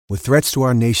With threats to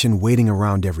our nation waiting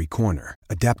around every corner,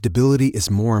 adaptability is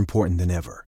more important than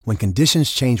ever. When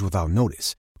conditions change without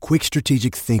notice, quick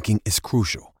strategic thinking is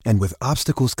crucial. And with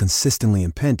obstacles consistently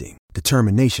impending,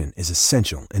 determination is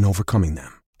essential in overcoming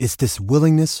them. It's this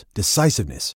willingness,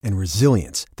 decisiveness, and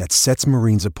resilience that sets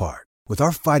Marines apart. With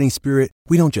our fighting spirit,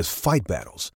 we don't just fight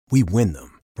battles, we win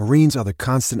them. Marines are the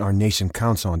constant our nation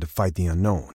counts on to fight the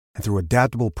unknown. And through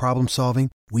adaptable problem solving,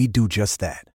 we do just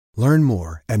that. Learn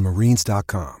more at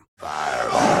marines.com.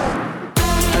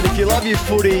 And if you love your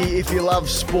footy, if you love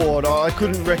sport, I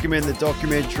couldn't recommend the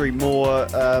documentary more.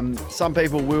 Some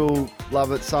people will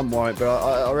love it, some won't, but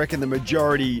I reckon the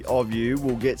majority of you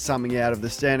will get something out of the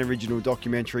Stan original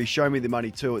documentary, Show Me the Money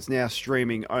 2. It's now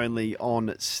streaming only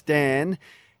on Stan.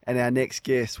 And our next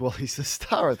guest, well, he's the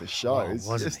star of the show.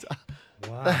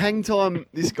 Wow. The hang time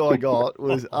this guy got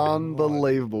was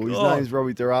unbelievable. His name's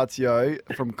Robbie D'Orazio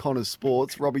from Connors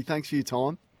Sports. Robbie, thanks for your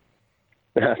time.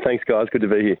 Thanks, guys. Good to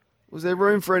be here. Was there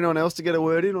room for anyone else to get a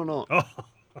word in or not? Mate,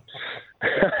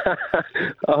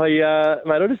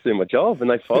 I just do my job and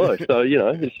they follow. So,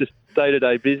 it's just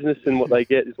day-to-day business and what they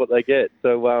get is what they get.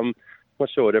 So, not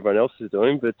sure what everyone else is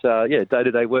doing, but,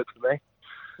 day-to-day work for me.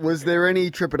 Was there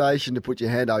any trepidation to put your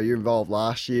hand up? You were involved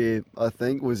last year, I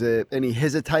think. Was there any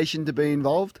hesitation to be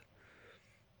involved?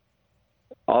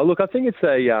 Oh, look, I think it's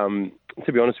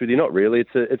to be honest with you, not really.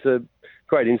 It's a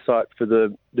great insight for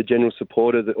the general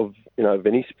supporter of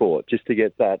any sport, just to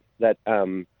get that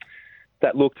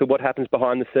look to what happens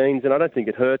behind the scenes. And I don't think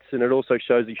it hurts, and it also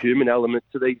shows a human element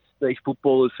to these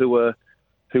footballers who are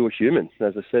human.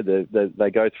 As I said, they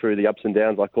go through the ups and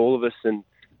downs like all of us, and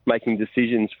making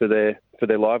decisions for their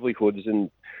livelihoods.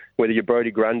 And whether you're Brodie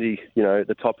Grundy, at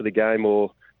the top of the game,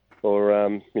 or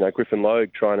Griffin Logue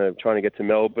trying to get to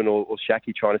Melbourne, or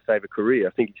Shaki trying to save a career,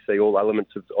 I think you see all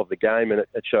elements of the game, and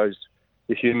it shows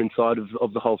the human side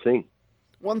of the whole thing.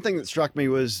 One thing that struck me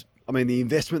was, the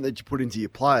investment that you put into your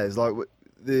players. Like,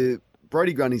 the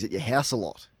Brodie Grundy's at your house a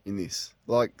lot in this.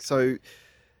 Like, so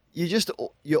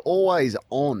you're always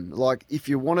on. Like, if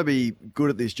you want to be good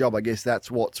at this job, I guess that's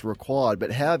what's required.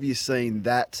 But how have you seen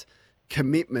that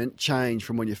commitment change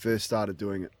from when you first started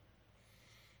doing it?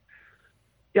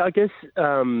 Yeah, I guess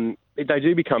they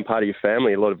do become part of your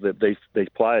family. A lot of these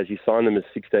players, you sign them as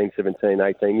 16, 17,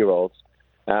 18-year-olds.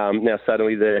 Now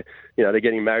suddenly they're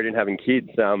getting married and having kids.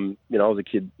 I was a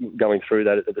kid going through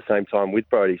that at the same time with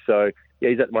Brodie. So yeah,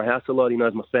 he's at my house a lot. He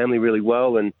knows my family really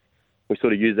well, and we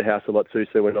sort of use the house a lot too,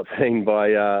 so we're not seen by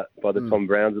the Tom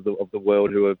Browns of the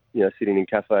world who are sitting in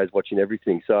cafes watching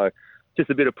everything. So just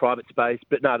a bit of private space,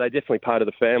 but no, they're definitely part of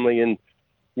the family, and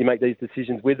you make these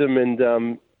decisions with them,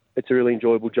 and it's a really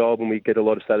enjoyable job, and we get a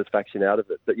lot of satisfaction out of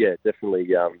it. But yeah, definitely.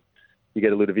 You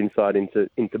get a little of insight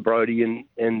into Brodie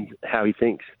and how he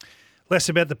thinks. Less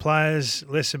about the players,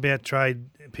 less about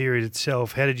trade period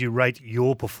itself. How did you rate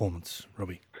your performance,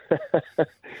 Robbie?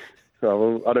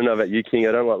 Well, I don't know about you, King.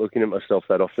 I don't like looking at myself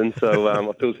that often, so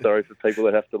I feel sorry for people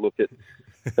that have to look at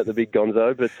the big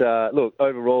gonzo. But look,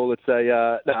 overall, it's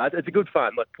a good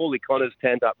fun. Like, Paulie Connors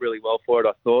turned up really well for it,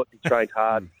 I thought. He trained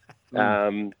hard.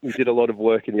 He did a lot of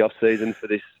work in the off-season for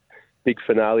this big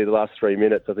finale, the last 3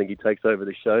 minutes. I think he takes over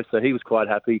the show, so he was quite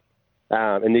happy.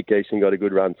 And Nick Geeson got a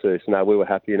good run too. So no, we were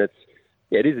happy, and it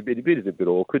is a bit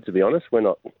awkward, to be honest. We're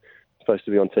not supposed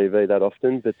to be on TV that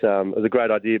often, but it was a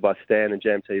great idea by Stan and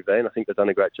Jam TV, and I think they've done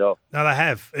a great job. No, they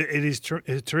have. It is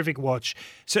a terrific watch.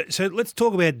 So let's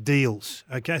talk about deals.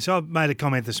 Okay, so I've made a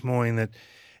comment this morning that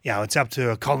it's up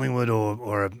to a Collingwood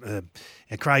or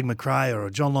a Craig McRae or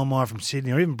a John Longmire from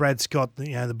Sydney, or even Brad Scott.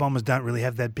 The Bombers don't really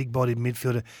have that big-bodied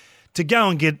midfielder to go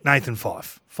and get Nathan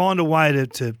Fyfe. Find a way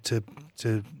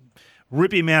to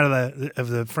rip him out of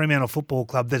the Fremantle Football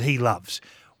Club that he loves.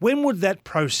 When would that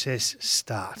process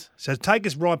start? So take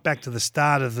us right back to the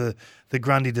start of the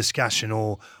Grundy discussion,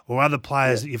 or other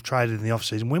players that you've traded in the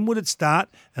off-season. When would it start,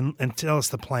 and tell us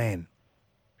the plan?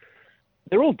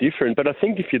 They're all different, but I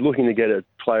think if you're looking to get a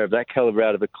player of that calibre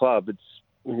out of a club,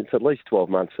 it's at least 12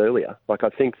 months earlier. Like, I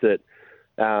think that,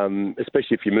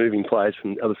 especially if you're moving players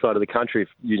from the other side of the country,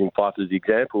 using Fyfe as the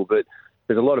example, but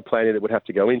there's a lot of planning that would have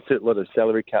to go into it, a lot of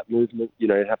salary cap movement.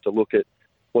 You'd have to look at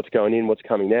what's going in, what's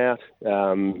coming out,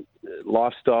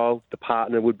 lifestyle. The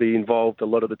partner would be involved a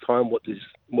lot of the time. What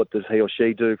does he or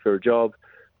she do for a job?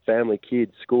 Family,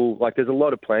 kids, school. Like, there's a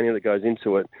lot of planning that goes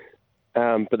into it.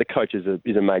 But the coach is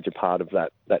a major part of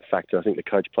that factor. I think the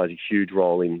coach plays a huge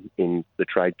role in the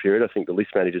trade period. I think the list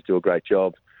managers do a great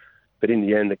job. But in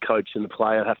the end, the coach and the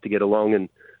player have to get along and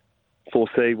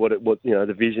foresee what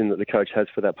the vision that the coach has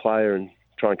for that player and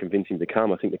try and convince him to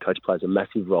come. I think the coach plays a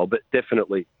massive role. But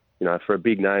definitely, for a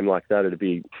big name like that, it'd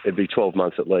be 12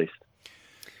 months at least.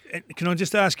 can I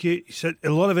just ask you, so a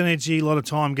lot of energy, a lot of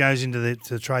time goes into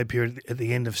the trade period at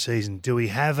the end of season. Do we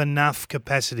have enough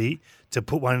capacity to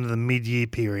put one into the mid-year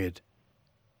period?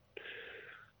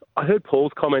 I heard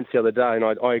Paul's comments the other day, and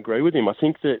I agree with him. I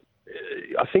think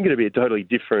it'd be a totally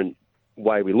different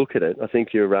way we look at it. I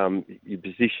think your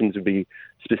positions would be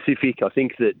specific. I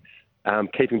think that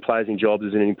keeping players in jobs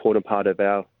is an important part of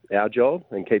our job,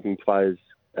 and keeping players,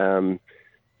 putting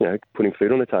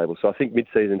food on the table. So I think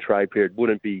mid-season trade period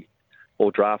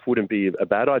draft wouldn't be a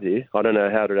bad idea. I don't know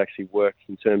how it would actually work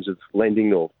in terms of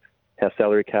lending or how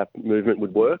salary cap movement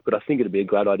would work, but I think it'd be a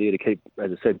great idea to keep,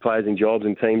 as I said, players in jobs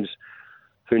and teams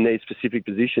who need specific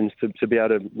positions to be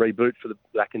able to reboot for the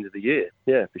back end of the year.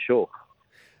 Yeah, for sure.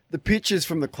 The pictures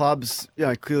from the clubs,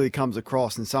 clearly comes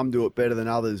across, and some do it better than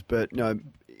others. But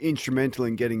instrumental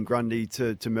in getting Grundy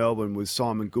to Melbourne was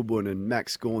Simon Goodwin and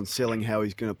Max Gawn selling how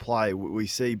he's going to play. We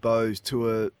see Bowes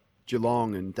tour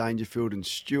Geelong and Dangerfield and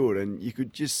Stewart, and you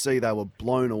could just see they were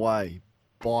blown away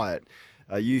by it.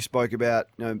 You spoke about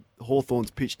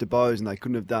Hawthorn's pitch to Bowes, and they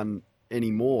couldn't have done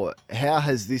any more. How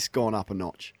has this gone up a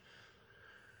notch?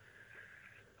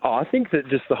 Oh, I think that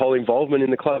just the whole involvement in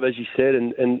the club, as you said,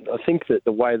 and I think that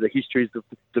the way the history is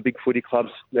the big footy clubs,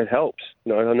 that helps.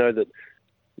 I know that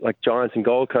like Giants and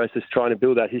Gold Coast is trying to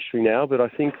build that history now, but I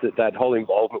think that whole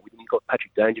involvement, you've got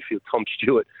Patrick Dangerfield, Tom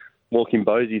Stewart, walking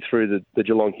Bosey through the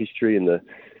Geelong history and the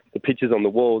pictures on the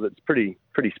wall, that's pretty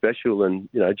special. And,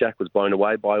 Jack was blown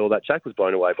away by all that. Jack was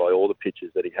blown away by all the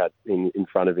pictures that he had in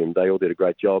front of him. They all did a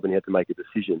great job, and he had to make a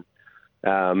decision.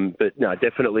 But no,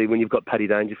 definitely when you've got Paddy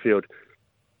Dangerfield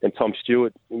and Tom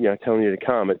Stewart, telling you to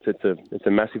come, it's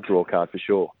a massive draw card for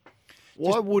sure.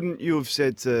 Why wouldn't you have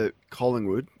said to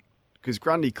Collingwood, because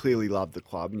Grundy clearly loved the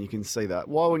club and you can see that,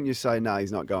 why wouldn't you say, no,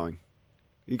 he's not going?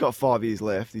 He's got 5 years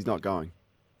left, he's not going.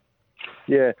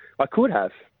 Yeah, I could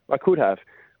have.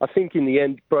 I think in the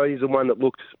end, Brodie's the one that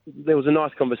there was a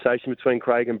nice conversation between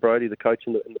Craig and Brodie, the coach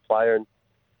and the player, and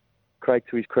Craig,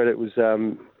 to his credit, was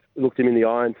looked him in the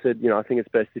eye and said, I think it's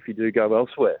best if you do go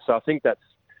elsewhere. So I think that's,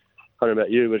 I don't know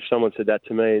about you, but if someone said that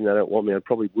to me and they don't want me, I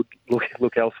probably would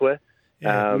look elsewhere.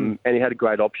 Yeah. And he had a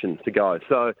great option to go.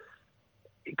 So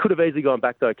it could have easily gone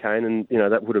back though, Kane, and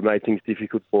that would have made things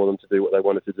difficult for them to do what they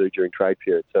wanted to do during trade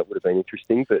period. So it would have been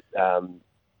interesting. But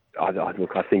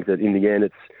I think that in the end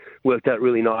it's worked out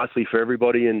really nicely for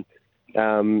everybody, and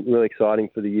really exciting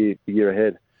for the year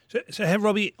ahead. So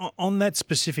Robbie, on that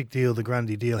specific deal, the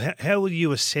Grundy deal, how will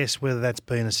you assess whether that's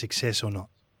been a success or not?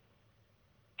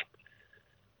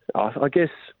 I guess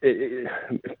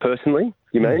personally,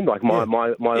 you mean like my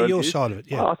own your views? Side of it,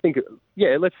 yeah. I think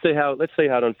let's see how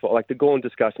it unfolds. Like the Gawn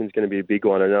discussion is going to be a big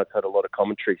one. I know it's had a lot of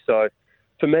commentary. So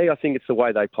for me, I think it's the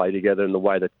way they play together and the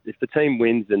way that if the team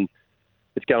wins and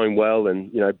it's going well,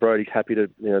 and Brodie's happy to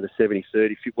the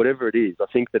 70-30, whatever it is. I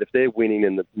think that if they're winning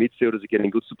and the midfielders are getting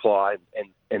good supply,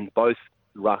 and both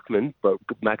Ruckman,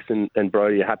 Max and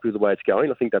Brodie are happy with the way it's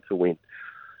going, I think that's a win.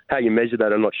 How you measure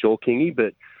that, I'm not sure, Kingy,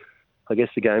 but I guess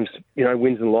the games,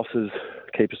 wins and losses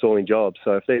keep us all in jobs.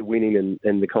 So if they're winning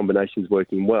and the combination's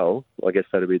working well, I guess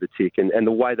that'll be the tick. And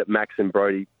the way that Max and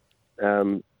Brodie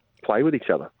play with each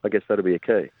other, I guess that'll be a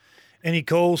key. Any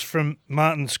calls from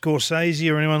Martin Scorsese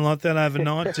or anyone like that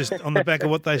overnight, just on the back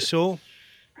of what they saw?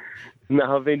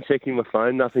 No, I've been checking my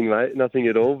phone. Nothing, mate. Nothing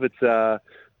at all. But,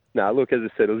 look, as I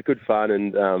said, it was good fun,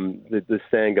 and the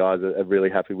Stan guys are really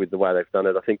happy with the way they've done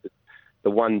it. I think that the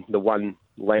one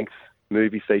length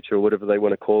movie feature or whatever they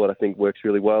want to call it, I think works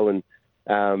really well. And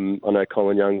I know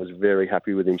Colin Young was very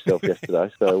happy with himself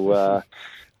yesterday. So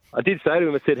I did say to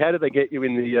him, I said, how did they get you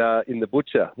in the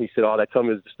butcher? He said, they told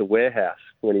me it was just a warehouse.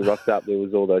 When he rocked up, there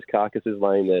was all those carcasses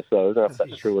laying there. So I don't know if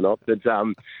that's true or not. But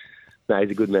no, he's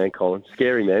a good man, Colin.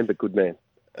 Scary man, but good man.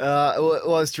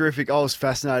 Well, it's terrific. I was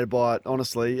fascinated by it,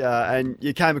 honestly. And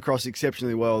you came across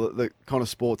exceptionally well. The Connor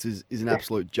Sports is an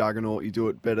absolute juggernaut. You do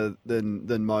it better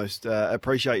than most.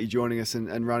 Appreciate you joining us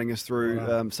and running us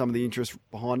through some of the interest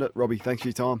behind it. Robbie, thanks for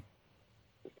your time.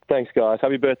 Thanks, guys.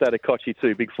 Happy birthday to Kochi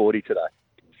too. Big 40 today.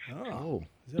 Oh,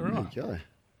 is that right? There you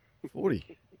go.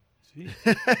 40. He's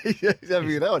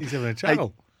having that one. He's having a chuckle.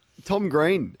 Hey, Tom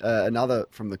Green, another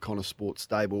from the Connor Sports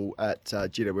stable at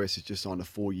GWS, has just signed a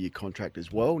 4-year contract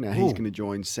as well. Now he's going to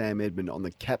join Sam Edmund on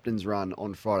the captain's run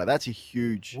on Friday. That's a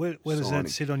huge Where does that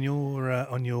sit on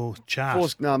your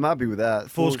chart? No, I'm happy with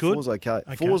that. Four's good? Four's okay.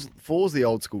 Four's the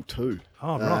old school 2.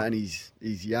 Oh, right. And he's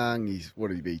young. He's, what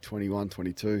did he be, 21,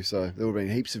 22? So there will have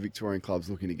been heaps of Victorian clubs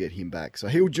looking to get him back. So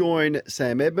he'll join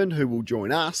Sam Edmund, who will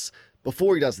join us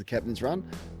before he does the captain's run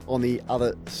on the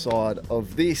other side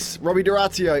of this. Robbie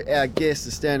D'Orazio, our guest,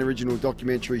 the Stan original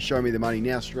documentary Show Me the Money,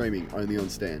 now streaming only on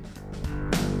Stan.